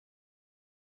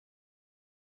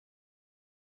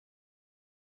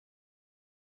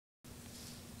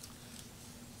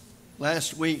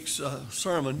Last week's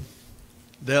sermon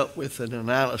dealt with an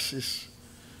analysis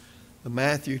of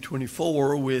Matthew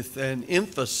 24 with an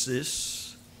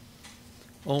emphasis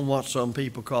on what some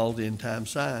people call the end-time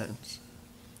signs.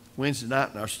 Wednesday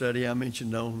night in our study, I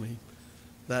mentioned only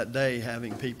that day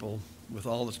having people with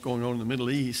all that's going on in the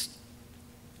Middle East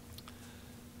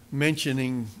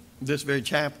mentioning this very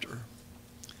chapter.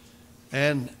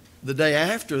 And the day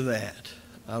after that,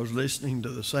 I was listening to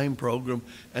the same program,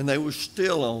 and they were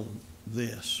still on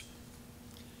this.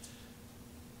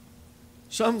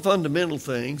 Some fundamental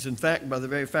things, in fact, by the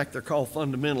very fact they're called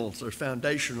fundamentals, they're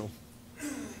foundational,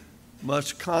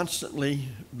 must constantly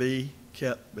be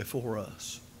kept before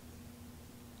us.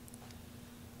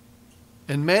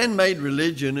 And man-made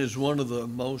religion is one of the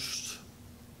most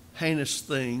heinous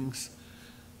things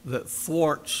that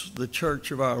thwarts the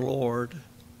church of our Lord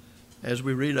as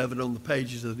we read of it on the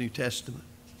pages of the New Testament.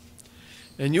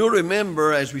 And you'll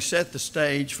remember as we set the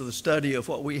stage for the study of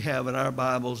what we have in our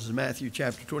Bibles in Matthew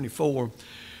chapter 24,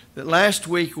 that last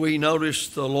week we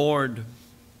noticed the Lord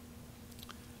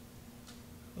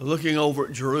looking over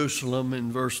at Jerusalem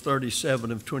in verse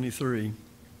 37 of 23,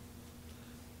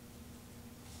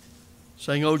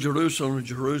 saying, O Jerusalem,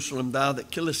 Jerusalem, thou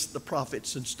that killest the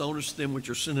prophets and stonest them which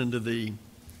are sent unto thee,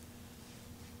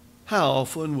 how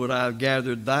often would I have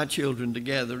gathered thy children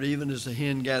together, even as the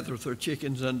hen gathereth her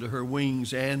chickens under her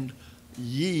wings, and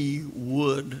ye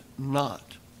would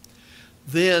not.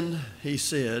 Then he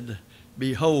said,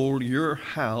 behold, your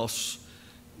house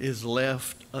is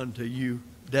left unto you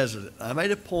desolate. I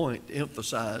made a point to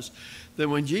emphasize that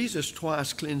when Jesus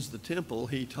twice cleansed the temple,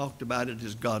 he talked about it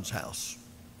as God's house.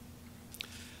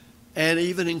 And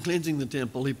even in cleansing the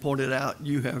temple, he pointed out,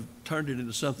 you have turned it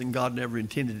into something God never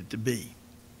intended it to be.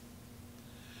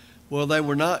 Well, they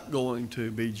were not going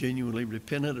to be genuinely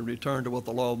repentant and return to what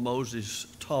the law of Moses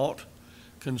taught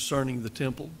concerning the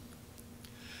temple.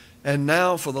 And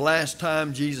now, for the last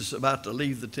time, Jesus is about to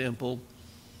leave the temple.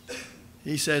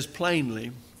 He says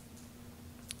plainly,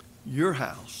 your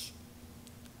house,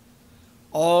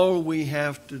 all we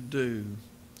have to do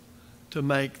to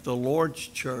make the Lord's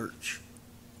church,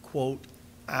 quote,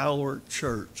 our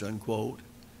church, unquote,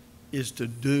 is to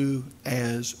do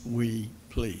as we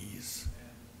please.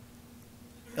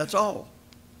 That's all.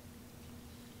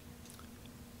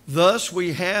 Thus,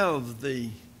 we have the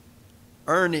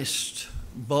earnest,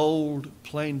 bold,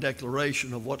 plain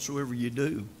declaration of whatsoever you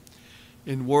do,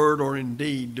 in word or in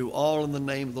deed, do all in the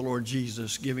name of the Lord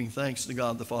Jesus, giving thanks to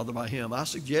God the Father by him. I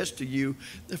suggest to you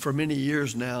that for many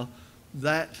years now,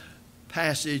 that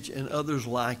passage and others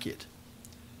like it,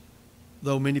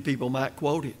 though many people might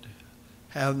quote it,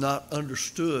 have not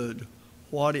understood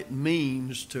what it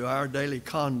means to our daily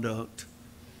conduct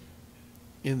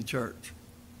in the church.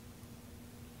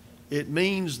 It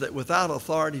means that without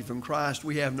authority from Christ,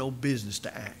 we have no business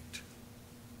to act.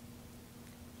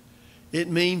 It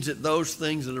means that those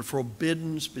things that are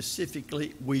forbidden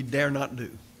specifically, we dare not do.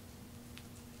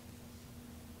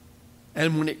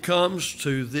 And when it comes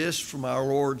to this from our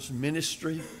Lord's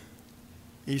ministry,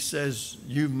 he says,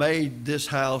 you've made this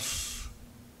house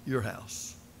your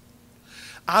house.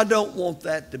 I don't want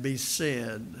that to be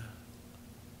said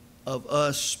of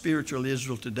us, spiritual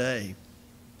Israel today,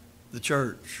 the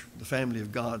church, the family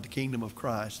of God, the kingdom of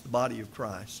Christ, the body of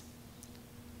Christ.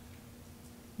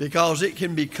 Because it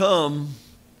can become,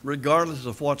 regardless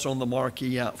of what's on the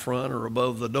marquee out front or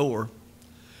above the door,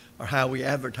 or how we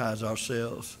advertise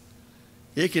ourselves,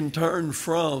 it can turn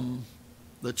from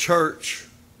the church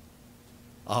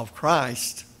of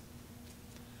Christ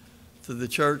to the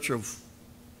church of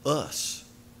us,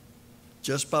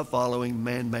 just by following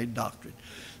man-made doctrine.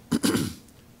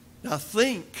 Now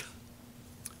think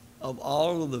of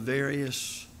all of the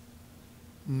various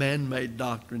man-made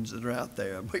doctrines that are out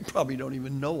there. We probably don't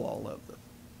even know all of them.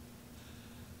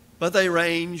 But they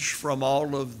range from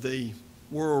all of the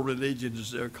world religions,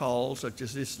 as they're called, such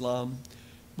as Islam,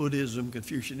 Buddhism,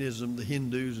 Confucianism, the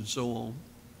Hindus, and so on,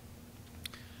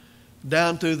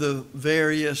 down to the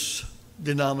various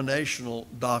denominational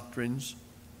doctrines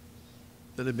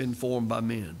that have been formed by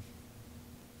men.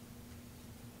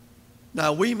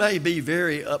 Now, we may be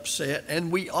very upset,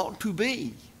 and we ought to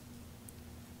be,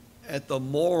 at the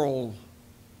moral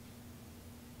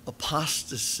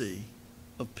apostasy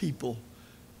of people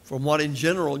from what in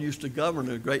general used to govern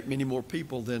a great many more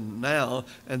people than now,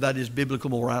 and that is biblical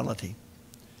morality.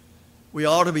 We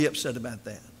ought to be upset about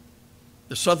that.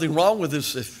 There's something wrong with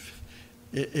us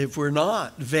if we're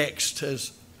not vexed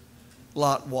as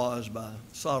Lot was by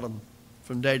Sodom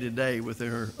from day to day with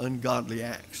their ungodly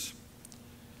acts.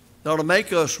 Now, to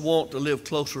make us want to live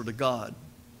closer to God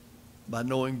by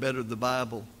knowing better the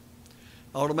Bible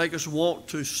It ought to make us want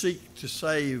to seek to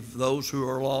save those who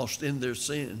are lost in their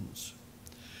sins.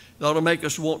 It ought to make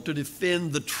us want to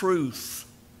defend the truth.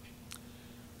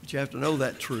 But you have to know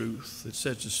that truth that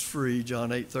sets us free, John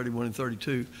 8:31 and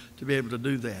 32, to be able to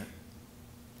do that.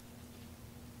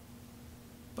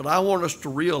 But I want us to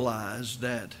realize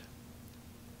that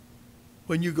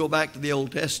when you go back to the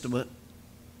Old Testament,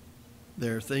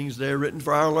 there are things there written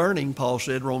for our learning, Paul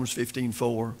said, Romans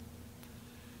 15:4,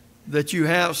 that you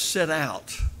have set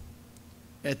out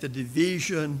at the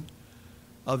division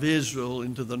of Israel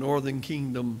into the northern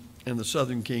kingdom and the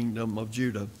southern kingdom of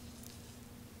Judah.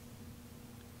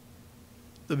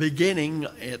 The beginning,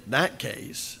 in that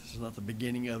case, is not the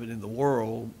beginning of it in the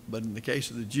world, but in the case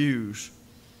of the Jews,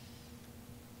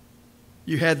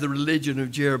 you had the religion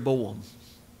of Jeroboam.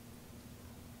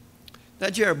 Now,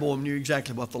 Jeroboam knew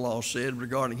exactly what the law said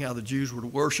regarding how the Jews were to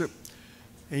worship.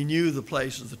 He knew the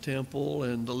place of the temple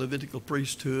and the Levitical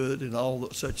priesthood and all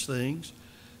such things.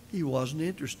 He wasn't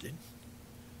interested.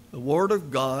 The Word of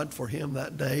God for him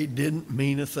that day didn't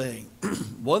mean a thing.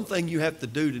 One thing you have to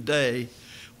do today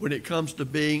when it comes to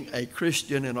being a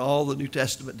Christian, and all the New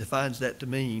Testament defines that to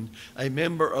mean, a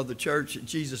member of the church that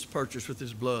Jesus purchased with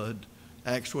his blood,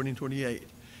 Acts 20:28,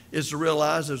 is to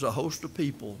realize there's a host of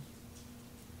people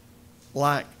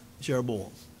like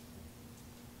Jeroboam.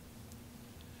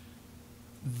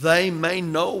 They may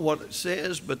know what it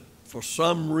says, but for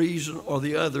some reason or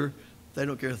the other, they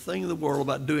don't care a thing in the world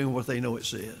about doing what they know it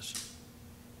says.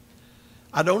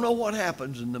 I don't know what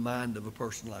happens in the mind of a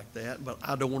person like that, but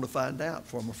I don't want to find out,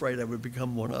 for I'm afraid I would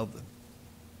become one of them.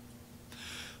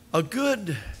 A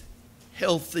good,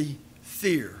 healthy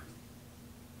fear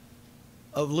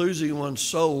of losing one's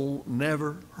soul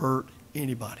never hurt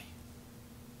anybody.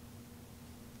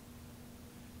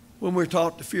 When we're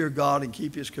taught to fear God and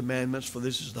keep his commandments, for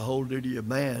this is the whole duty of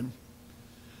man,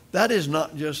 that is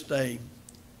not just a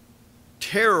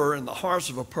terror in the hearts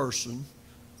of a person,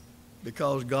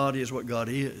 because God is what God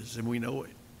is, and we know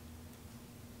it.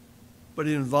 But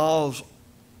it involves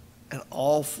an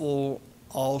awful,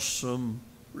 awesome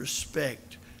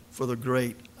respect for the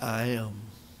great I am.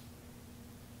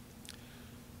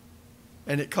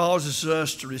 And it causes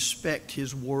us to respect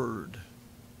his word.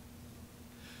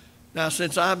 Now,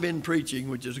 since I've been preaching,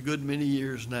 which is a good many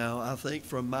years now, I think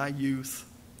from my youth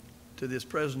to this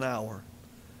present hour,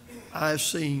 I've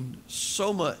seen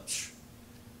so much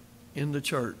in the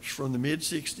church from the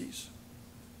mid-60s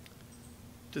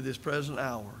to this present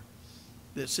hour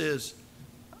that says,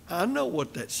 I know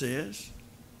what that says.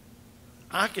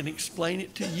 I can explain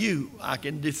it to you. I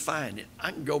can define it.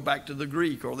 I can go back to the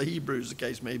Greek or the Hebrew, as the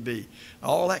case may be,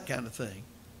 all that kind of thing.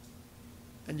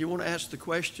 And you want to ask the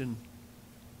question,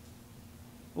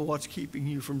 well, what's keeping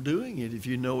you from doing it if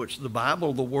you know it's the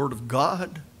Bible, the Word of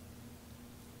God?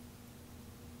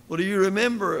 Well, do you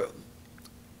remember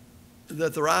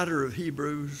that the writer of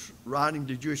Hebrews, writing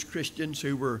to Jewish Christians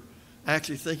who were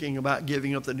actually thinking about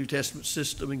giving up the New Testament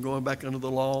system and going back under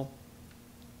the law,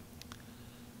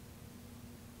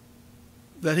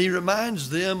 that he reminds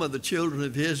them of the children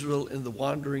of Israel in the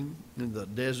wandering in the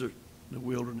desert, in the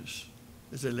wilderness,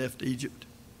 as they left Egypt.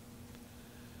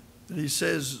 And he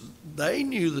says they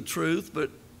knew the truth,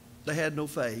 but they had no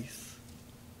faith.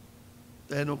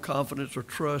 They had no confidence or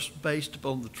trust based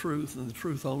upon the truth and the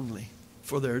truth only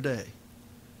for their day.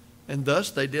 And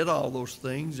thus they did all those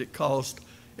things. It caused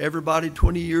everybody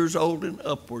 20 years old and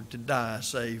upward to die,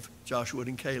 save Joshua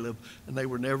and Caleb, and they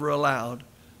were never allowed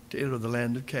to enter the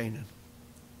land of Canaan.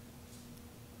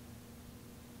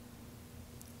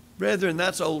 Brethren,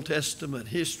 that's Old Testament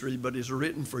history, but is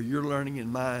written for your learning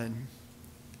and mine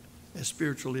as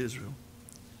spiritual Israel.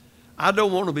 I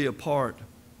don't want to be a part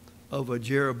of a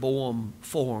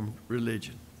Jeroboam-formed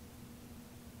religion.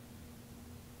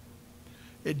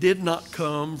 It did not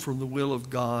come from the will of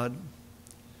God,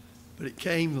 but it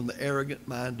came from the arrogant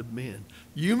mind of men.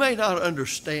 You may not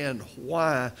understand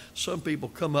why some people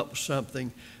come up with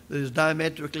something that is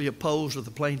diametrically opposed to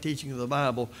the plain teaching of the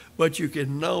Bible, but you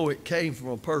can know it came from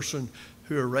a person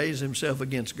who raised himself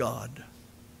against God.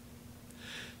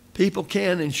 People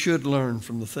can and should learn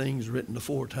from the things written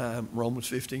aforetime, Romans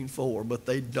 15:4, but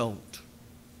they don't.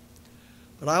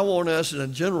 But I want us in a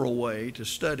general way to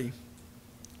study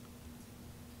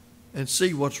and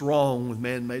see what's wrong with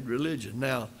man-made religion.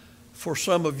 Now, for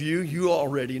some of you, you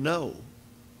already know.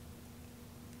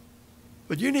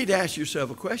 But you need to ask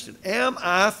yourself a question. Am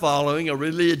I following a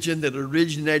religion that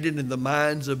originated in the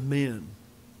minds of men?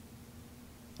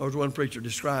 Or as one preacher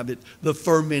described it, the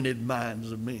fermented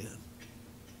minds of men.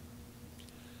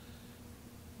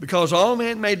 Because all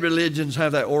man-made religions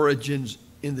have their origins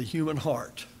in the human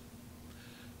heart.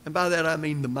 And by that I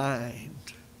mean the mind.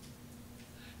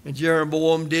 And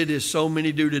Jeroboam did as so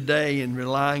many do today in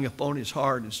relying upon his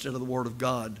heart instead of the Word of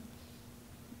God.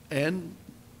 And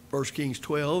 1 Kings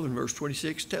 12 and verse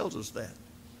 26 tells us that.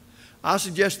 I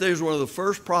suggest there's one of the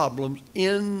first problems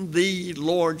in the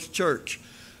Lord's church.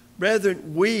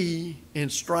 Brethren, we, in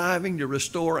striving to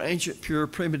restore ancient, pure,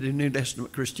 primitive New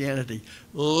Testament Christianity,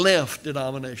 left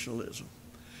denominationalism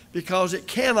because it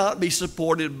cannot be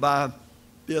supported by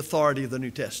the authority of the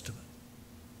New Testament.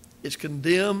 It's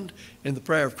condemned in the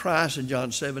prayer of Christ in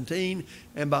John 17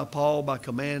 and by Paul by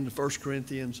command in 1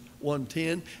 Corinthians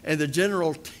 1:10, and the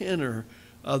general tenor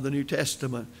of the New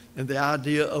Testament and the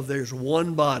idea of there's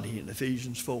one body in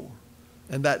Ephesians 4,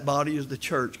 and that body is the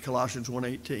church, Colossians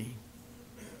 1:18.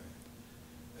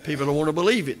 People don't want to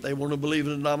believe it. They want to believe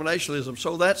in denominationalism.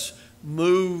 So that's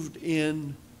moved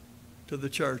in to the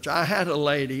church. I had a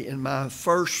lady in my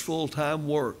first full-time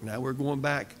work. Now we're going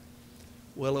back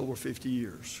well over 50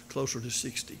 years, closer to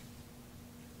 60.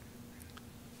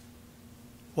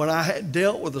 When I had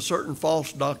dealt with a certain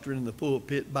false doctrine in the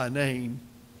pulpit by name,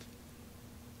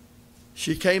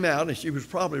 she came out, and she was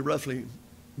probably roughly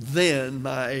then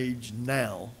my age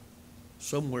now,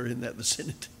 somewhere in that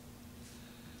vicinity.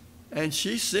 And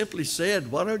she simply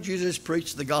said, why don't you just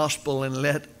preach the gospel and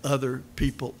let other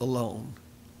people alone?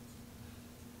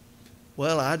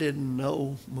 Well, I didn't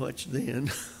know much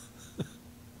then,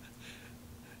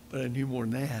 but I knew more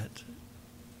than that.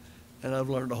 And I've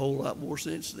learned a whole lot more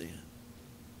since then.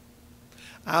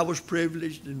 I was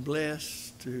privileged and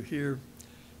blessed to hear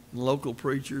local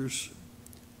preachers,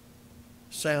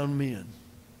 sound men.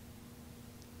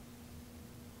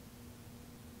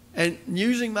 And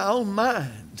using my own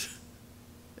mind.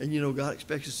 And you know, God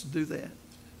expects us to do that.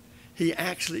 He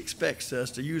actually expects us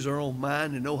to use our own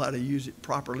mind and know how to use it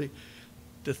properly,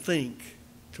 to think,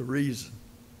 to reason,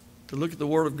 to look at the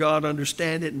Word of God,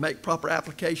 understand it, and make proper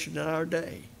application in our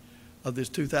day of this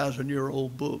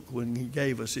 2,000-year-old book when He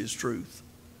gave us His truth.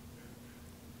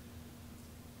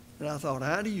 And I thought,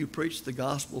 how do you preach the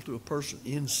gospel to a person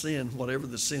in sin, whatever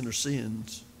the sin or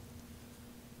sins,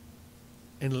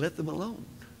 and let them alone?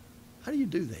 How do you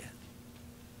do that?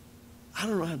 I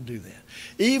don't know how to do that.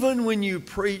 Even when you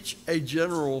preach a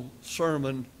general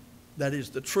sermon that is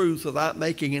the truth without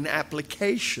making an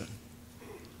application,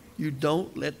 you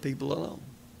don't let people alone.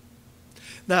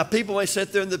 Now, people may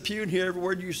sit there in the pew and hear every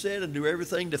word you said and do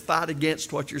everything to fight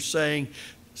against what you're saying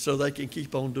so they can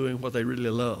keep on doing what they really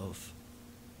love.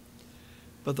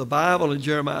 But the Bible in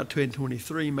Jeremiah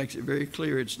 10:23 makes it very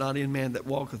clear, it's not in man that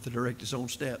walketh to direct his own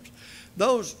steps.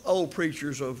 Those old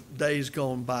preachers of days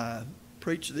gone by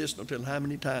preached this no telling how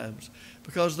many times,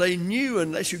 because they knew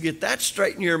unless you get that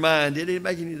straight in your mind, it didn't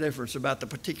make any difference about the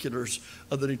particulars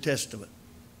of the New Testament.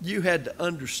 You had to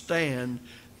understand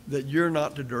that you're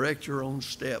not to direct your own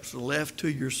steps, left to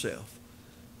yourself.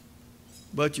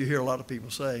 But you hear a lot of people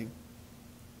saying,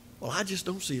 well, I just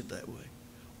don't see it that way.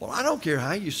 Well, I don't care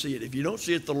how you see it. If you don't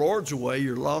see it the Lord's way,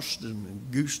 you're lost in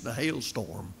a goose in a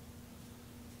hailstorm.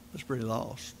 That's pretty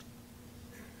lost.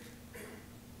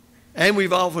 And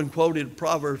we've often quoted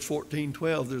Proverbs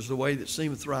 14:12, there's the way that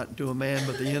seemeth right unto a man,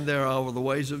 but the end thereof are the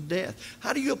ways of death.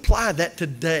 How do you apply that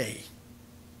today?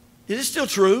 Is it still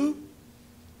true?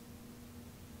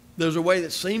 There's a way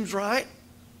that seems right,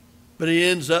 but it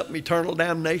ends up in eternal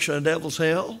damnation and devil's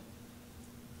hell?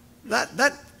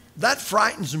 That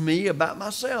frightens me about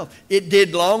myself. It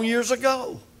did long years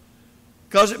ago,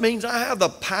 because it means I have the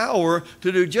power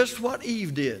to do just what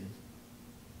Eve did.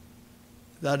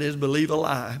 That is, believe a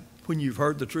lie when you've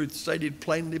heard the truth stated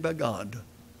plainly by God.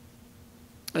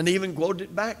 And even quoted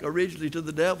it back originally to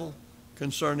the devil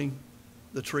concerning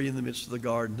the tree in the midst of the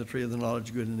garden, the tree of the knowledge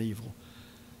of good and evil.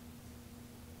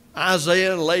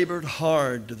 Isaiah labored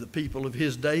hard to the people of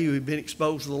his day who had been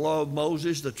exposed to the law of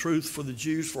Moses, the truth for the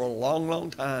Jews for a long, long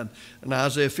time. In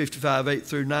Isaiah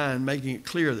 55:8-9, making it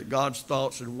clear that God's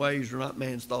thoughts and ways are not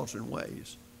man's thoughts and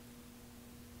ways.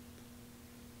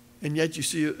 And yet you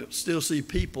still see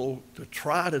people to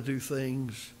try to do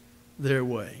things their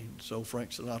way. So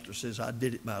Frank Sinatra says, I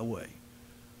did it my way.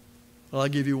 Well, I'll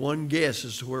give you one guess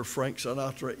as to where Frank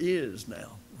Sinatra is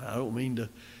now. I don't mean to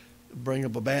bring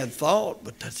up a bad thought,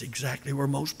 but that's exactly where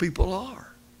most people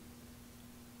are.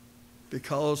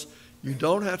 Because you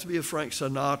don't have to be a Frank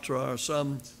Sinatra or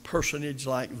some personage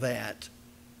like that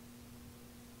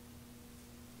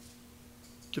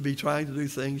to be trying to do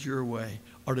things your way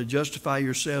or to justify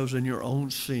yourselves in your own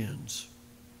sins.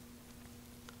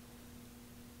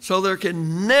 So there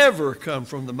can never come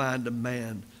from the mind of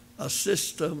man a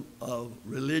system of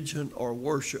religion or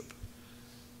worship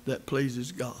that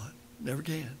pleases God. Never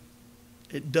can.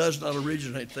 It does not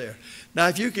originate there. Now,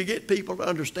 if you could get people to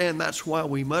understand that's why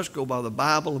we must go by the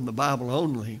Bible and the Bible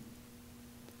only,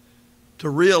 to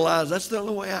realize that's the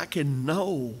only way I can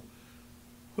know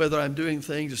whether I'm doing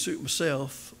things to suit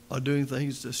myself or doing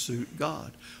things to suit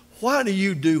God. Why do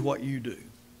you do what you do?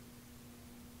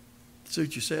 To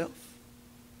suit yourself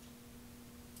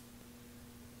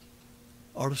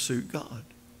or to suit God?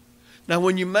 Now,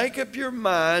 when you make up your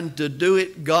mind to do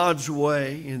it God's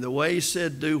way, in the way He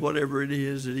said do whatever it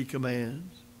is that He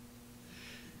commands,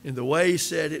 in the way He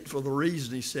said it for the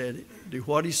reason He said it, do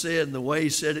what He said in the way He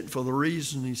said it for the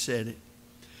reason He said it,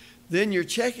 then you're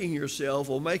checking yourself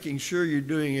or making sure you're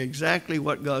doing exactly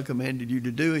what God commanded you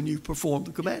to do and you've performed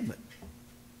the commandment.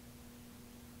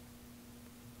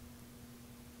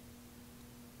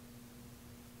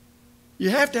 You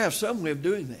have to have some way of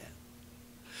doing that.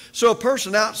 So a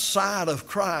person outside of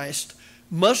Christ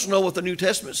must know what the New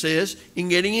Testament says in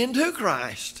getting into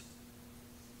Christ.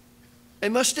 They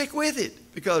must stick with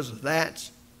it because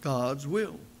that's God's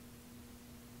will.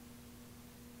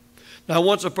 Now,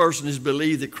 once a person has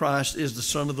believed that Christ is the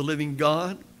Son of the living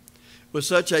God, with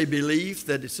such a belief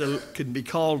that it can be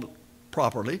called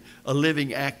properly a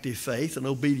living, active faith, an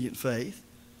obedient faith,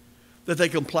 that they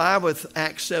comply with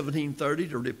Acts 17:30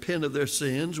 to repent of their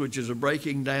sins, which is a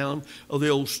breaking down of the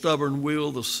old stubborn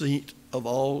will, the seat of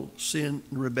all sin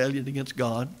and rebellion against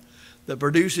God, that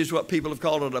produces what people have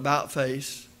called an about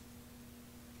face.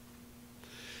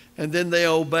 And then they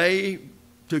obey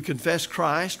to confess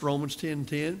Christ, Romans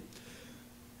 10:10.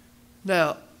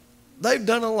 Now, they've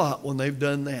done a lot when they've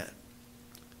done that.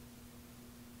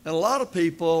 And a lot of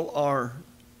people are,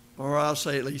 or I'll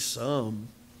say at least some,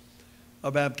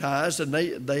 are baptized, and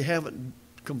they haven't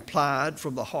complied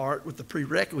from the heart with the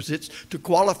prerequisites to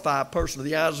qualify a person in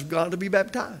the eyes of God to be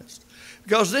baptized.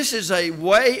 Because this is a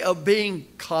way of being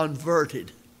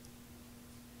converted,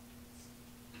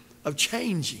 of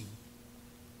changing.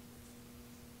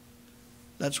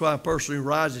 That's why a person who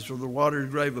rises from the watery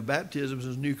grave of baptism is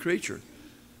a new creature.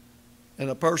 And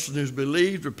a person who's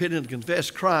believed, repented, and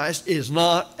confessed Christ is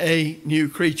not a new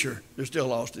creature. They're still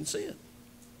lost in sin.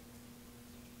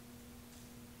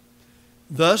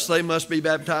 Thus, they must be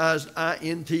baptized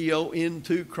I-N-T-O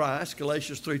into Christ,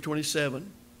 Galatians 3:27.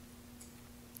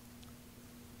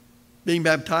 Being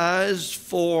baptized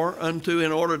for, unto,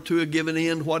 in order to a given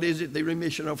end, what is it? The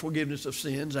remission of forgiveness of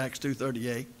sins, Acts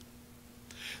 2:38.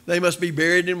 They must be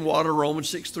buried in water, Romans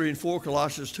 6:3 and 4,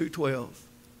 Colossians 2:12.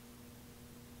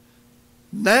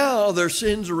 Now their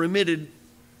sins are remitted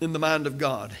in the mind of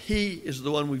God. He is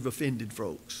the one we've offended,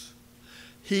 folks.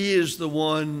 He is the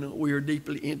one we are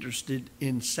deeply interested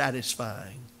in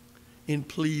satisfying, in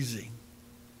pleasing,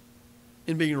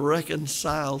 in being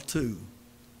reconciled to.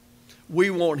 We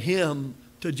want Him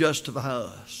to justify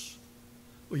us.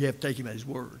 We have to take Him at His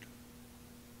word.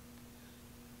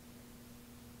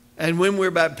 And when we're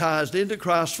baptized into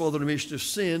Christ for the remission of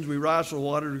sins, we rise from the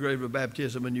water to the grave of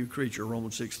baptism, a new creature,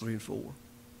 Romans 6:3 and 4.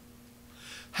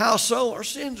 How so? Our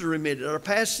sins are remitted. Our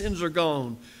past sins are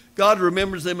gone. God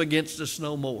remembers them against us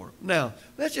no more. Now,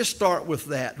 let's just start with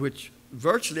that, which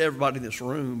virtually everybody in this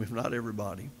room, if not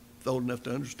everybody, old enough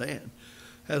to understand,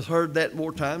 has heard that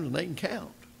more times than they can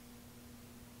count.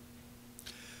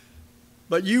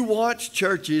 But you watch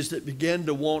churches that begin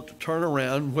to want to turn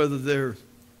around, whether they're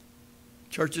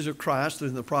churches of Christ, they're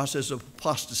in the process of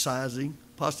apostatizing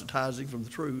from the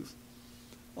truth,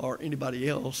 or anybody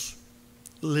else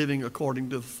living according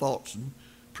to the thoughts and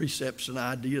precepts and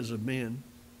ideas of men.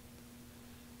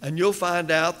 And you'll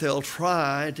find out they'll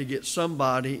try to get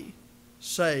somebody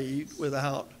saved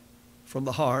without, from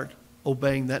the heart,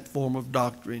 obeying that form of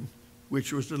doctrine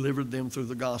which was delivered them through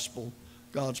the gospel,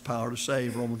 God's power to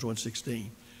save, Romans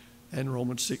 1:16, and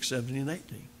Romans 6:17 and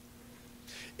 18.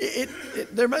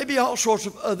 There may be all sorts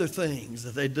of other things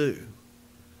that they do,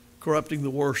 corrupting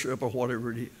the worship or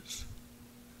whatever it is.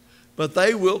 But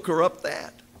they will corrupt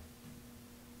that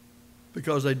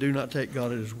because they do not take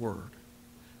God at His word.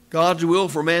 God's will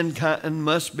for mankind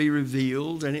must be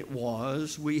revealed, and it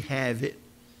was. We have it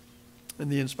in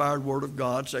the inspired word of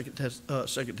God, 2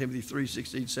 Timothy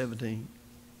 3:16-17.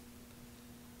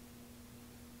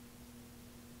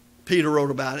 Peter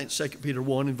wrote about it, 2 Peter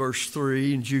 1 and verse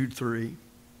 3 and Jude 3.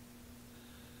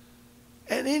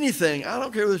 And anything, I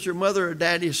don't care whether it's your mother or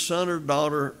daddy, son or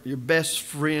daughter, your best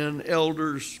friend,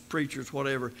 elders, preachers,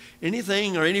 whatever,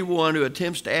 anything or anyone who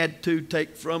attempts to add to,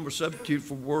 take from, or substitute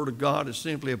for the word of God is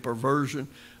simply a perversion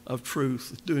of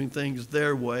truth, doing things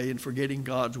their way and forgetting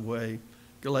God's way,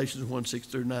 Galatians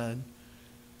 1:6-9.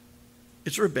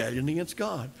 It's rebellion against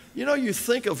God. You know, you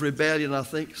think of rebellion, I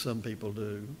think some people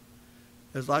do,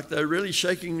 it's like they're really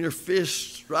shaking their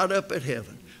fists right up at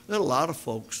heaven. There are a lot of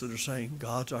folks that are saying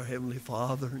God's our Heavenly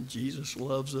Father and Jesus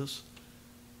loves us,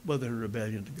 but they're in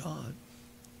rebellion to God.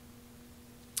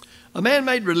 A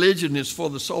man-made religion is for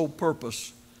the sole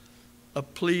purpose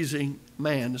of pleasing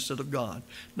man instead of God.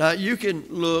 Now, you can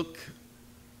look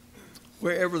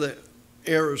wherever the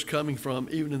error is coming from,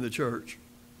 even in the church,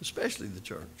 especially the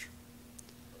church,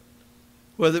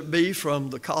 whether it be from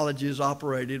the colleges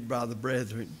operated by the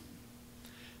brethren.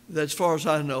 As far as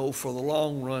I know, for the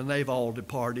long run, they've all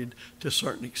departed to a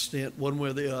certain extent, one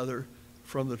way or the other,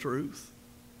 from the truth.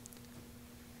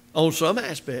 On some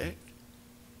aspect.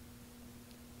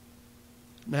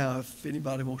 Now, if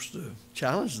anybody wants to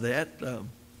challenge that,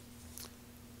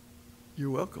 you're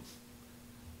welcome.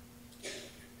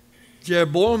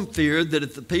 Jeroboam feared that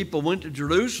if the people went to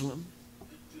Jerusalem,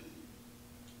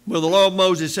 well, the law of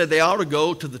Moses said they ought to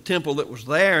go to the temple that was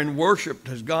there and worship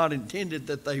as God intended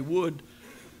that they would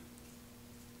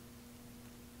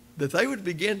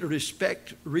begin to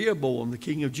respect Rehoboam, the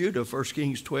king of Judah, 1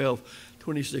 Kings 12,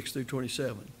 26 through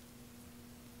 27.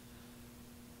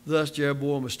 Thus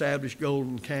Jeroboam established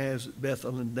golden calves at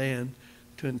Bethel and Dan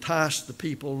to entice the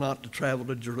people not to travel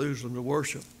to Jerusalem to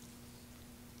worship.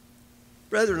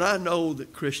 Brethren, I know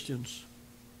that Christians,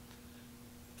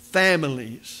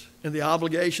 families, and the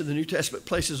obligation the New Testament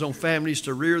places on families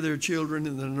to rear their children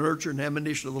in the nurture and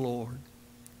admonition of the Lord.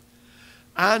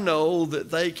 I know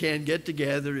that they can get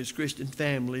together as Christian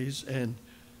families and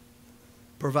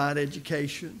provide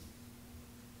education,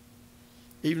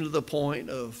 even to the point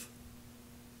of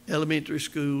elementary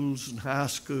schools and high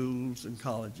schools and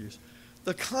colleges.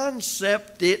 The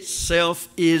concept itself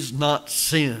is not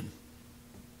sin.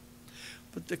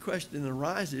 But the question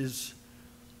arises,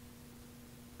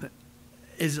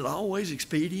 is it always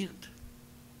expedient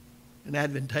and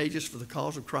advantageous for the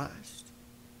cause of Christ?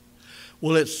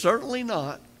 Well, it's certainly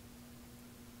not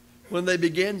when they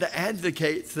begin to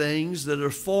advocate things that are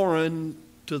foreign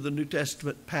to the New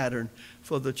Testament pattern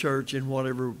for the church in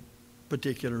whatever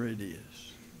particular it is.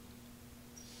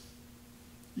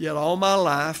 Yet all my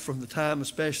life, from the time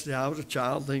especially I was a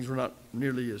child, things were not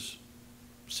nearly as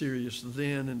serious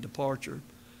then in departure.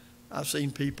 I've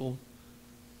seen people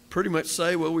pretty much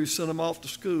say, well, we've sent them off to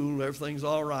school, everything's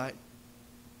all right.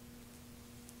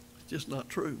 It's just not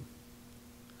true.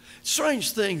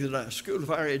 Strange thing that a school of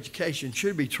higher education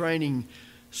should be training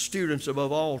students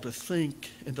above all to think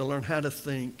and to learn how to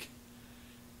think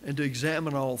and to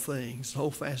examine all things,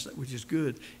 hold fast that which is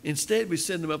good. Instead, we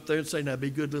send them up there and say, now be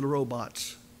good little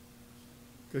robots.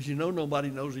 Because you know nobody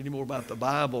knows any more about the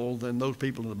Bible than those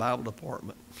people in the Bible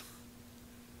department.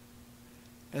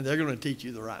 And they're going to teach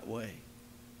you the right way.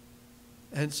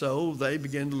 And so they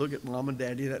begin to look at Mom and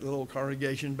Daddy, that little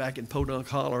congregation back in Podunk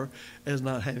Holler, as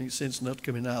not having sense enough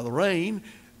coming out of the rain.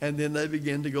 And then they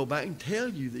begin to go back and tell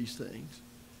you these things.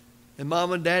 And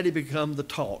Mom and Daddy become the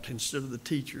taught instead of the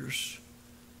teachers.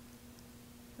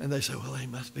 And they say, well, they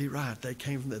must be right. They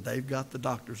came from that. They've got the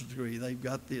doctor's degree. They've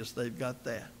got this. They've got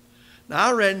that. Now,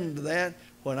 I ran into that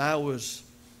when I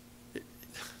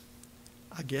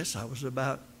guess I was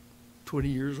about 20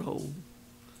 years old.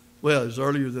 Well, it was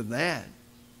earlier than that.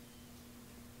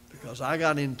 Because I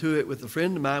got into it with a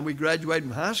friend of mine. We graduated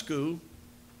from high school.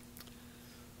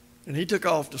 And he took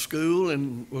off to school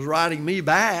and was writing me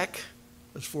back.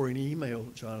 That's for an email,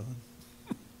 Jonathan.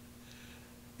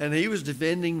 And he was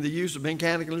defending the use of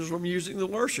mechanicalism using the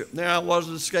worship. Now, I was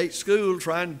at a skate school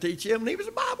trying to teach him, and he was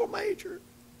a Bible major.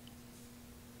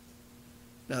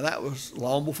 Now, that was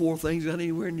long before things got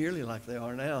anywhere nearly like they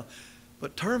are now.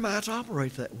 But termites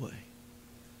operate that way.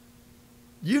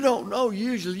 You don't know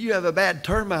usually you have a bad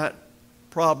termite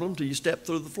problem till you step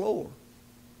through the floor.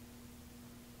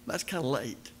 That's kind of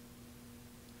late.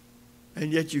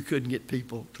 And yet you couldn't get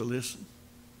people to listen.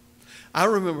 I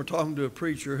remember talking to a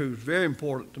preacher who was very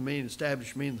important to me and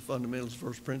established me in the fundamentals,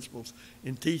 first principles,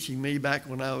 in teaching me back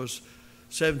when I was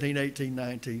 17, 18,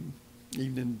 19,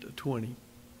 even into 20.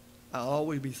 I'll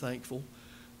always be thankful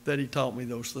that he taught me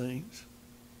those things.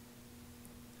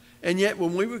 And yet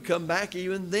when we would come back,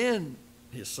 even then,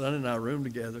 his son and I roomed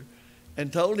together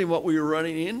and told him what we were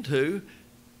running into,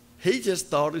 he just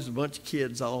thought it was a bunch of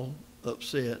kids all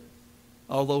upset,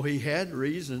 although he had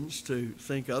reasons to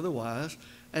think otherwise.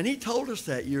 And he told us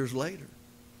that years later.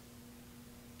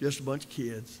 Just a bunch of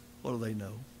kids. What do they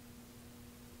know?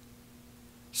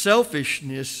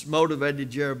 Selfishness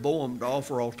motivated Jeroboam to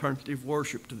offer alternative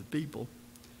worship to the people.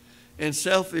 And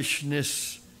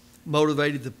selfishness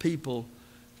motivated the people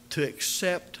to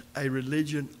accept a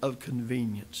religion of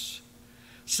convenience.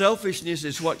 Selfishness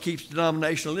is what keeps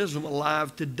denominationalism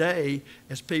alive today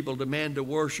as people demand to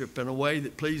worship in a way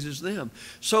that pleases them.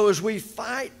 So as we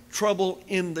fight trouble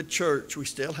in the church, we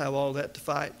still have all that to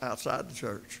fight outside the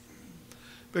church.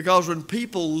 Because when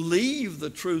people leave the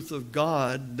truth of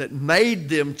God that made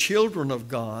them children of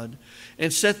God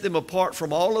and set them apart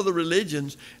from all other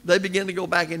religions, they begin to go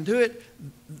back into it.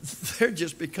 They're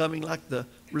just becoming like the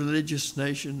religious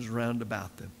nations round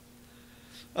about them.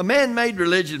 A man-made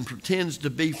religion pretends to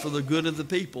be for the good of the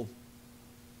people.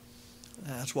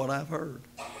 That's what I've heard.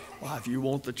 Well, if you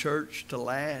want the church to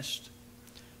last,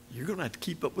 you're going to have to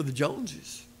keep up with the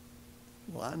Joneses.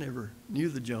 Well, I never knew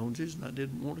the Joneses, and I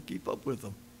didn't want to keep up with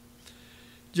them.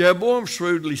 Jeroboam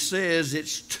shrewdly says,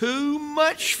 it's too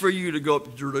much for you to go up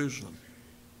to Jerusalem.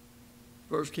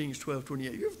 1 Kings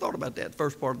 12:28. You ever thought about that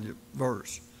first part of the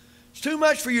verse? It's too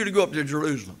much for you to go up to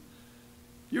Jerusalem.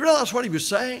 You realize what he was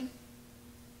saying?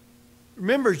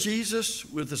 Remember Jesus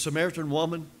with the Samaritan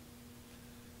woman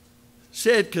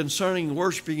said concerning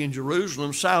worshiping in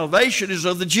Jerusalem, salvation is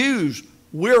of the Jews.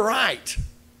 We're right.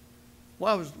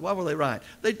 Why were they right?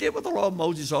 They did what the law of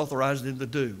Moses authorized them to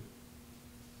do.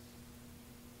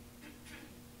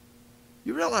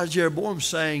 You realize Jeroboam's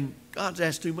saying, God's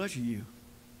asked too much of you.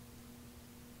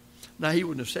 Now, he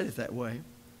wouldn't have said it that way.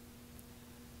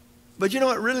 But you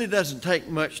know, it really doesn't take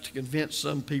much to convince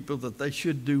some people that they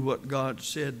should do what God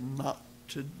said not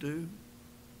to do.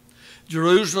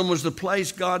 Jerusalem was the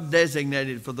place God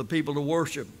designated for the people to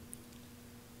worship.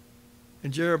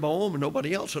 And Jeroboam and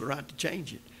nobody else had a right to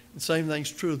change it. The same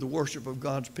thing's true of the worship of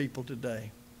God's people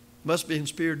today. It must be in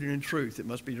spirit and in truth. It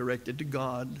must be directed to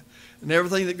God. And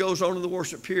everything that goes on in the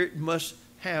worship period must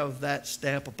have that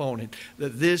stamp upon it,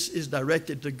 that this is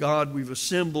directed to God. We've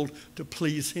assembled to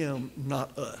please Him,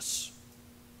 not us.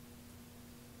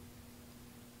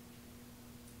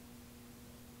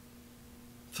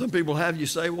 Some people have you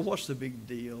say, well, what's the big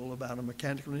deal about a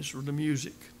mechanical instrument of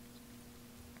music?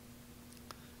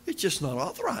 It's just not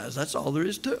authorized. That's all there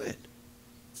is to it.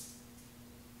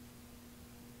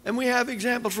 And we have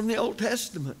examples from the Old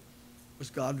Testament. Was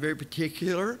God very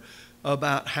particular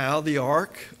about how the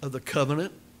Ark of the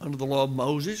Covenant under the law of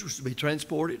Moses was to be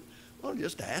transported? Well,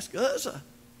 just ask Uzzah.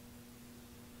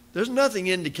 There's nothing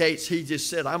indicates he just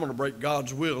said, I'm going to break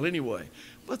God's will anyway.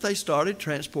 But they started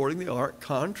transporting the Ark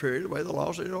contrary to the way the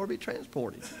law said it ought to be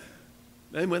transported.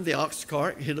 And when the ox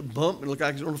cart hit a bump and looked like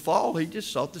it was going to fall, he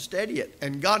just sought to steady it.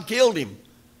 And God killed him.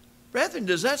 Brethren,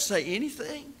 does that say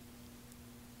anything?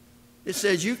 It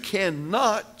says you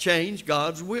cannot change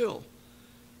God's will.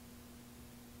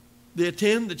 They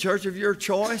attend the church of your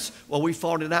choice. Well, we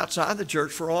fought it outside the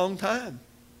church for a long time.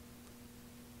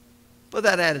 But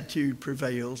that attitude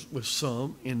prevails with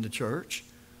some in the church.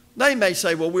 They may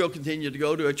say, well, we'll continue to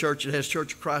go to a church that has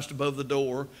Church of Christ above the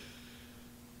door.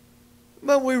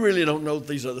 But we really don't know that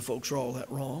these other folks are all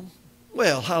that wrong.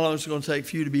 Well, how long is it going to take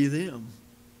for you to be them?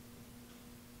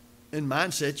 In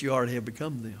mindset, you already have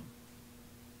become them.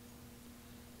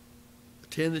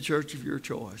 Attend the church of your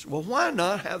choice. Well, why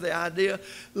not have the idea,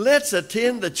 let's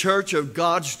attend the church of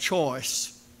God's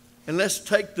choice. And let's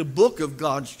take the book of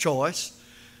God's choice.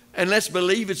 And let's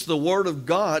believe it's the Word of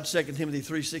God, 2 Timothy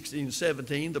 3:16 and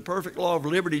 17, the perfect law of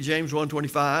liberty, James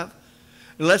 1:25.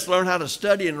 And let's learn how to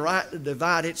study and rightly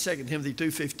divide it, 2 Timothy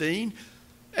 2:15.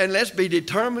 And let's be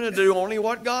determined to do only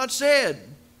what God said.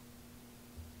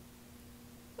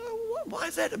 Why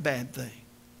is that a bad thing?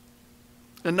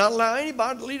 And not allow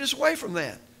anybody to lead us away from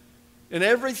that. And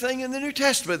everything in the New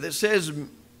Testament that says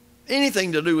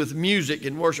anything to do with music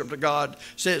and worship to God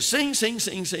says sing, sing,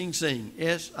 sing, sing, sing.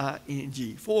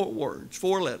 S-I-N-G. 4 words,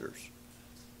 4 letters.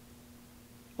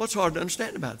 What's hard to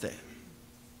understand about that?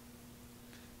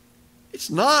 It's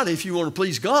not if you want to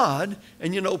please God,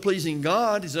 and you know pleasing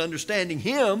God is understanding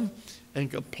Him and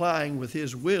complying with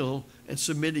His will and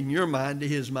submitting your mind to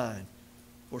His mind.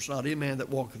 For it's not any man that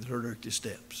walketh or direct his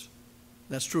steps.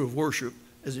 That's true of worship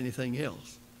as anything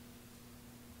else.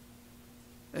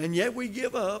 And yet we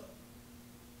give up.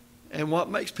 And what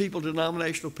makes people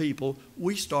denominational people,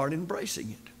 we start embracing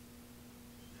it.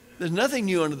 There's nothing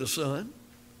new under the sun.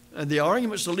 And the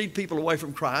arguments to lead people away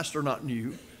from Christ are not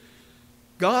new.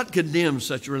 God condemns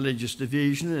such religious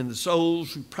division, and the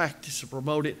souls who practice and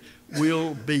promote it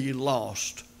will be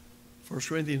lost. 1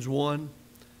 Corinthians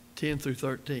 1:10 through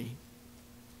 13.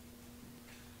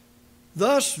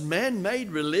 Thus, man-made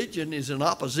religion is in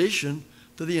opposition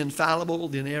to the infallible,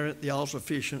 the inerrant, the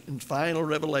all-sufficient, and final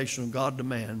revelation of God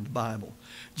demand, the Bible.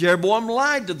 Jeroboam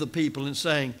lied to the people in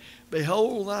saying,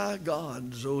 behold thy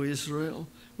gods, O Israel,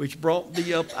 which brought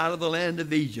thee up out of the land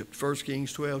of Egypt, 1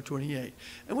 Kings 12:28.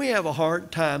 And we have a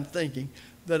hard time thinking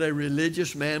that a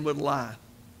religious man would lie.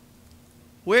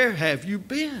 Where have you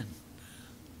been?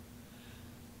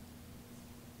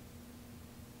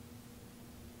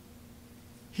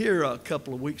 Here a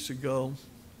couple of weeks ago,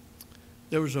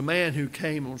 there was a man who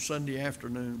came on Sunday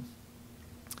afternoon,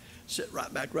 sat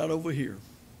right over here,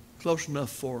 close enough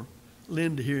for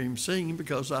Lynn to hear him singing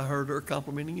because I heard her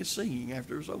complimenting his singing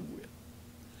after it was over with.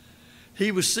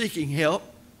 He was seeking help,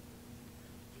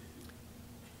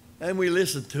 and we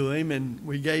listened to him, and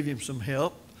we gave him some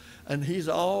help, and he's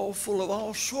all full of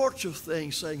all sorts of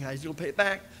things, saying how he's going to pay it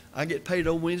back. I get paid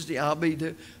on Wednesday, I'll be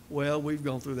there. Well, we've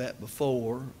gone through that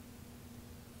before.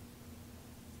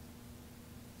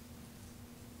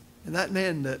 And that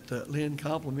man that Lynn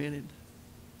complimented,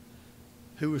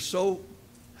 who was so,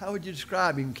 how would you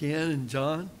describe him, Ken and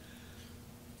John?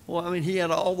 Well, I mean, he had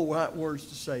all the right words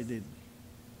to say, didn't he?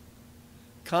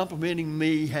 Complimenting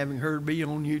me, having heard me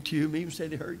on YouTube, even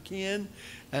said he heard Ken,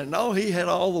 and no, he had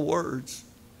all the words.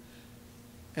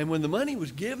 And when the money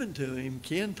was given to him,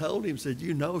 Ken told him, said,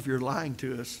 you know, if you're lying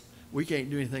to us, we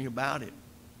can't do anything about it.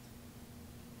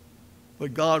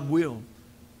 But God will.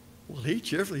 Well, he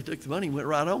cheerfully took the money and went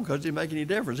right on because it didn't make any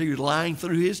difference. He was lying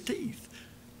through his teeth.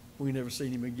 We never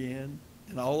seen him again.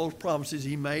 And all those promises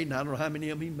he made, and I don't know how many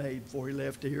of them he made before he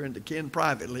left here, and to Ken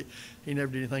privately, he never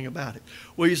did anything about it.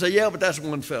 Well, you say, yeah, but that's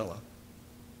one fella.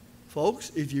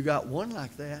 Folks, if you got one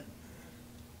like that,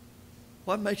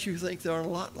 what makes you think there aren't a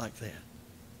lot like that?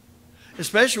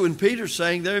 Especially when Peter's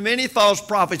saying there are many false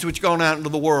prophets which gone out into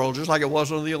the world, just like it was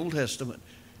in the Old Testament.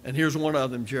 And here's one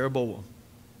of them, Jeroboam.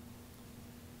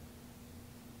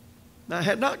 Now,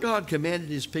 had not God commanded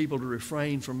his people to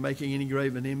refrain from making any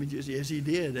graven images? Yes, he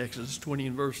did, Exodus 20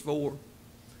 and verse 4.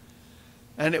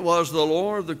 And it was the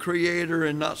Lord, the Creator,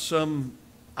 and not some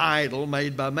idol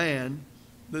made by man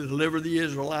that delivered the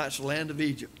Israelites the land of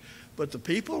Egypt. But the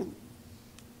people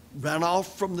ran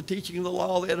off from the teaching of the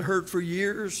law they had heard for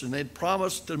years, and they'd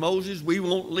promised to Moses, we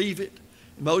won't leave it.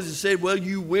 And Moses said, well,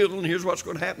 you will, and here's what's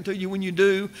going to happen to you when you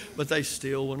do. But they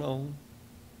still went on.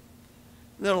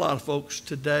 There are a lot of folks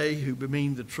today who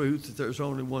bemean the truth that there's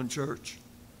only one church.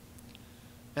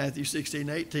 Matthew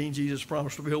 16:18, Jesus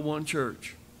promised to build one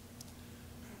church.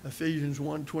 Ephesians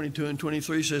 1:22 and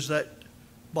 23 says that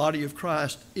body of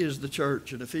Christ is the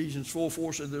church. And Ephesians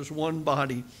 4:4 says there's one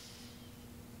body.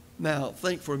 Now,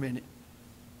 think for a minute.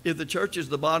 If the church is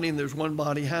the body and there's one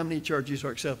body, how many churches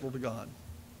are acceptable to God?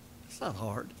 It's not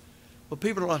hard. But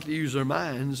people don't like to use their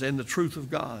minds and the truth of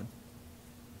God.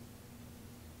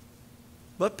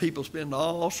 But people spend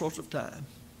all sorts of time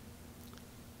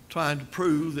trying to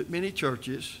prove that many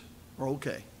churches are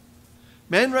okay.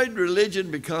 Man-made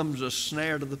religion becomes a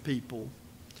snare to the people.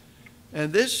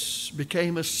 And this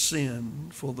became a sin,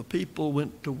 for the people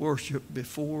went to worship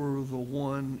before the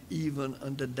one, even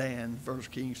unto Dan,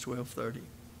 1 Kings 12:30.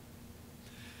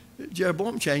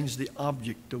 Jeroboam changed the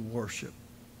object of worship.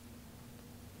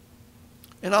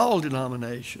 And all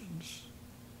denominations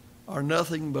are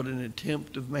nothing but an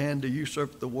attempt of man to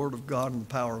usurp the Word of God and the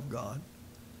power of God.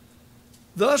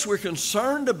 Thus, we're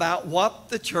concerned about what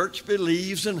the church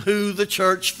believes and who the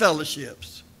church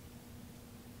fellowships.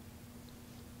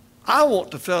 I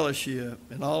want to fellowship,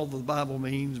 and all the Bible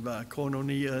means by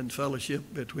koinonia and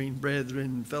fellowship between brethren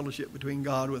and fellowship between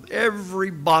God, with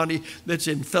everybody that's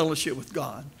in fellowship with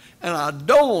God. And I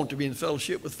don't want to be in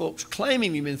fellowship with folks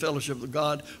claiming to be in fellowship with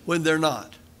God when they're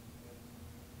not.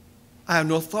 I have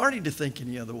no authority to think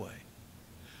any other way.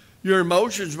 Your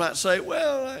emotions might say,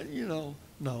 well,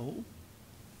 no.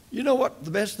 You know what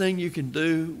the best thing you can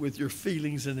do with your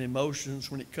feelings and emotions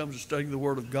when it comes to studying the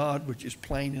Word of God, which is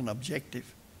plain and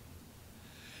objective,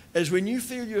 is when you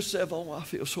feel yourself, oh, I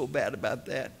feel so bad about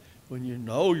that, when you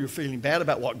know you're feeling bad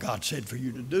about what God said for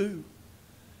you to do,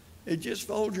 it just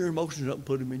fold your emotions up and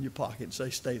put them in your pocket and say,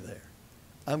 stay there.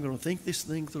 I'm going to think this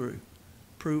thing through,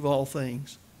 prove all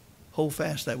things, hold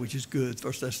fast that which is good,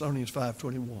 1 Thessalonians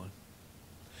 5:21.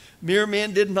 Mere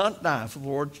men did not die for the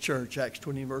Lord's church, Acts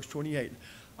 20 verse 28.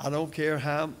 I don't care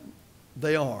how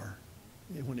they are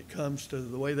when it comes to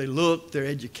the way they look, their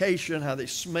education, how they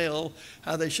smell,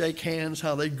 how they shake hands,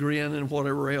 how they grin, and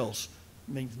whatever else.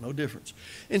 It means no difference.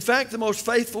 In fact, the most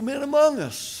faithful men among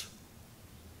us,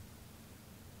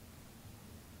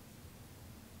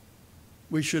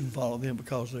 we shouldn't follow them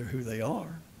because they're who they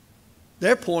are.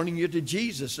 They're pointing you to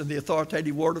Jesus and the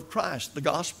authoritative Word of Christ, the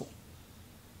gospel.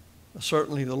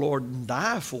 Certainly the Lord didn't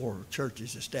die for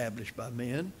churches established by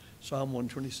men, Psalm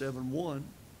 127:1.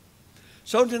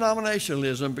 So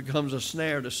denominationalism becomes a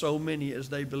snare to so many as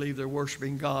they believe they're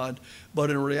worshiping God, but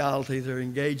in reality they're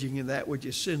engaging in that which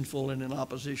is sinful and in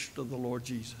opposition to the Lord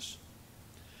Jesus.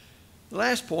 The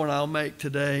last point I'll make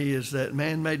today is that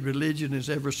man-made religion is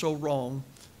ever so wrong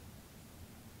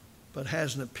but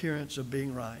has an appearance of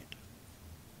being right.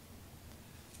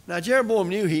 Now, Jeroboam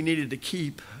knew he needed to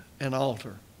keep an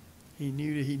altar. He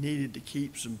knew he needed to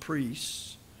keep some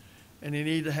priests, and he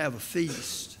needed to have a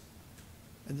feast.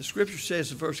 And the scripture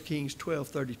says in 1 Kings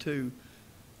 12:32,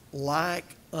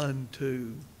 like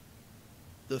unto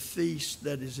the feast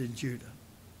that is in Judah.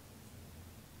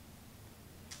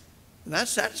 And that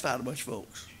satisfied a bunch of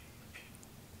folks.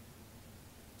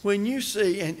 When you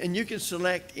see, and you can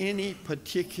select any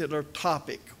particular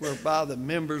topic whereby the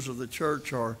members of the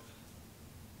church are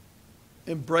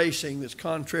embracing that's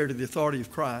contrary to the authority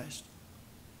of Christ,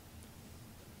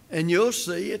 and you'll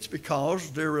see it's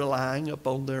because they're relying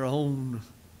upon their own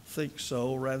think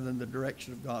so rather than the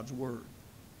direction of God's Word.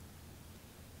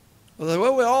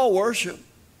 Well, we all worship.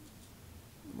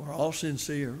 We're all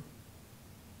sincere.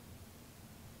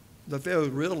 They fail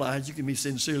to realize you can be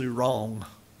sincerely wrong.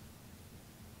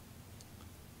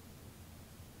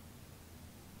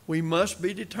 We must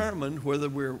be determined whether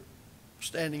we're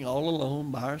standing all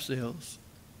alone by ourselves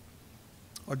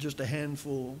or just a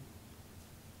handful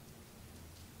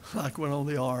like went on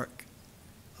the ark.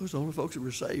 Those are the only folks that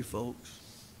were saved, folks.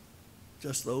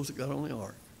 Just those that got on the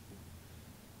ark.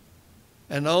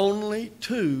 And only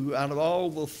 2 out of all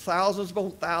the thousands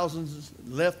upon thousands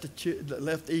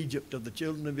left Egypt of the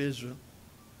children of Israel,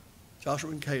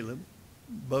 Joshua and Caleb,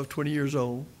 above 20 years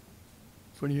old,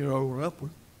 20 years old or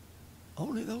upward,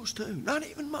 only those 2, not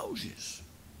even Moses,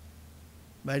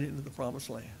 made it into the promised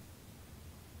land.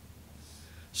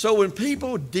 So when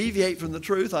people deviate from the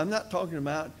truth, I'm not talking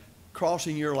about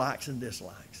crossing your likes and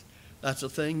dislikes. That's a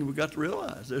thing we've got to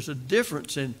realize. There's a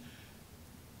difference in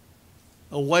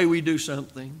a way we do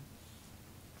something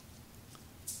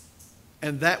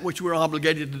and that which we're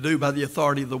obligated to do by the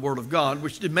authority of the Word of God,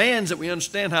 which demands that we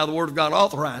understand how the Word of God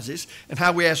authorizes and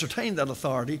how we ascertain that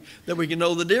authority, that we can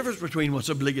know the difference between what's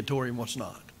obligatory and what's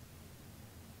not.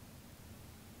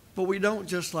 But we don't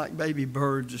just like baby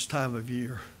birds this time of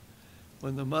year.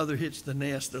 When the mother hits the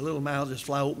nest, their little mouths just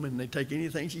fly open and they take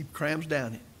anything she crams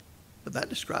down it. But that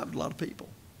describes a lot of people.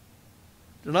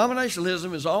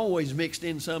 Denominationalism is always mixed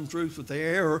in some truth with the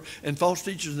error, and false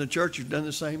teachers in the church have done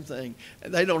the same thing.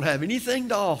 And they don't have anything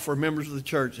to offer members of the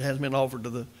church that hasn't been offered to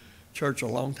the church a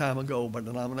long time ago by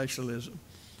denominationalism.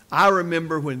 I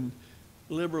remember when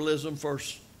liberalism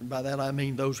first, by that I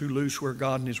mean those who loose where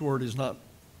God and His Word is not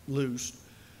loosed.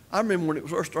 I remember when it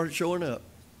first started showing up.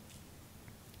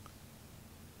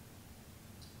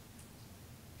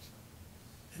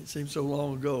 It seems so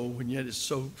long ago, and yet it's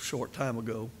so short time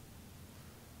ago,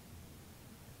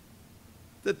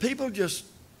 that people just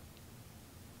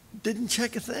didn't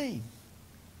check a thing.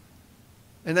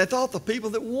 And they thought the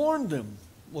people that warned them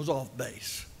was off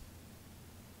base.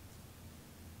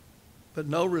 But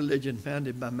no religion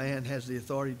founded by man has the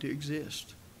authority to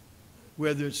exist,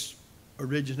 whether it's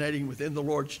originating within the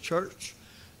Lord's church,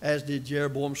 as did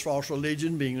Jeroboam's false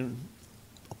religion, being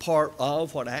a part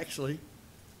of what actually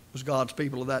was God's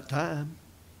people of that time.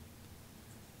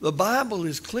 The Bible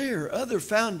is clear. Other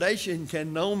foundation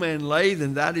can no man lay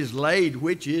than that is laid,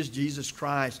 which is Jesus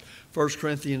Christ. 1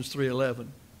 Corinthians 3:11.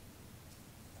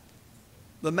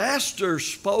 The Master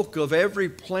spoke of every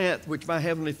plant which my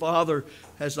heavenly Father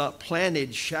has not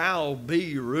planted shall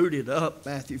be rooted up.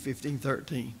 Matthew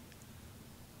 15:13.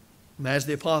 And as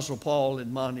the Apostle Paul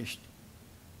admonished,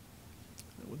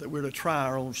 that we're to try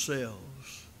our own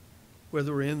selves,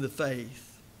 whether we're in the faith.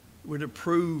 We're to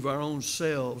prove our own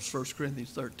selves, 1 Corinthians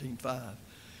 13:5.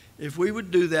 If we would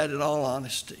do that in all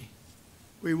honesty,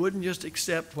 we wouldn't just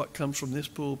accept what comes from this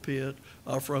pulpit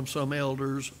or from some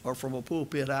elders or from a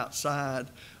pulpit outside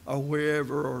or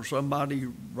wherever or somebody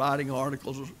writing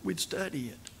articles. We'd study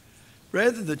it.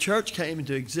 Rather, the church came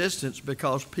into existence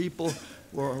because people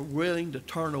were willing to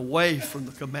turn away from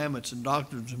the commandments and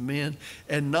doctrines of men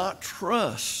and not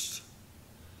trust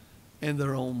in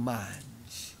their own minds.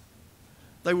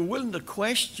 They were willing to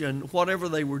question whatever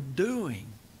they were doing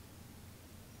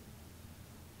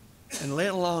and lay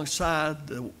it alongside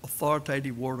the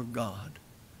authoritative Word of God.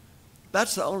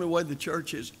 That's the only way the church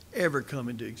has ever come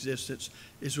into existence,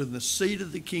 is when the seed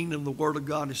of the kingdom, the Word of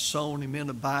God, is sown and men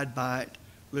abide by it,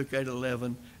 Luke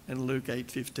 8:11 and Luke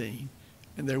 8:15.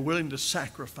 And they're willing to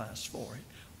sacrifice for it.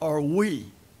 Are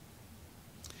we?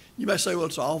 You may say, well,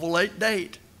 it's an awful late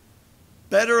date.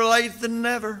 Better late than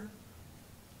never.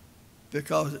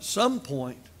 Because at some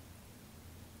point,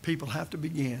 people have to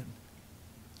begin.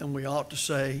 And we ought to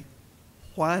say,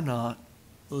 why not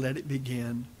let it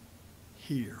begin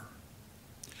here?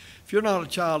 If you're not a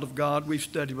child of God, we've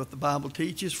studied what the Bible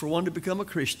teaches for one to become a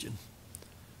Christian.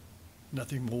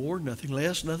 Nothing more, nothing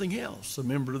less, nothing else. A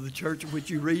member of the church of which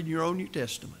you read in your own New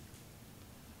Testament.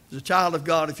 As a child of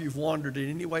God, if you've wandered in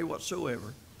any way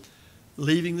whatsoever,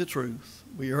 leaving the truth,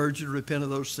 we urge you to repent of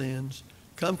those sins.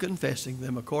 Come confessing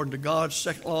them according to God's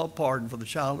second law of pardon for the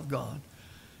child of God,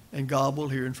 and God will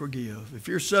hear and forgive. If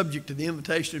you're subject to the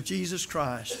invitation of Jesus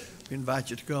Christ, we invite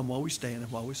you to come while we stand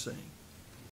and while we sing.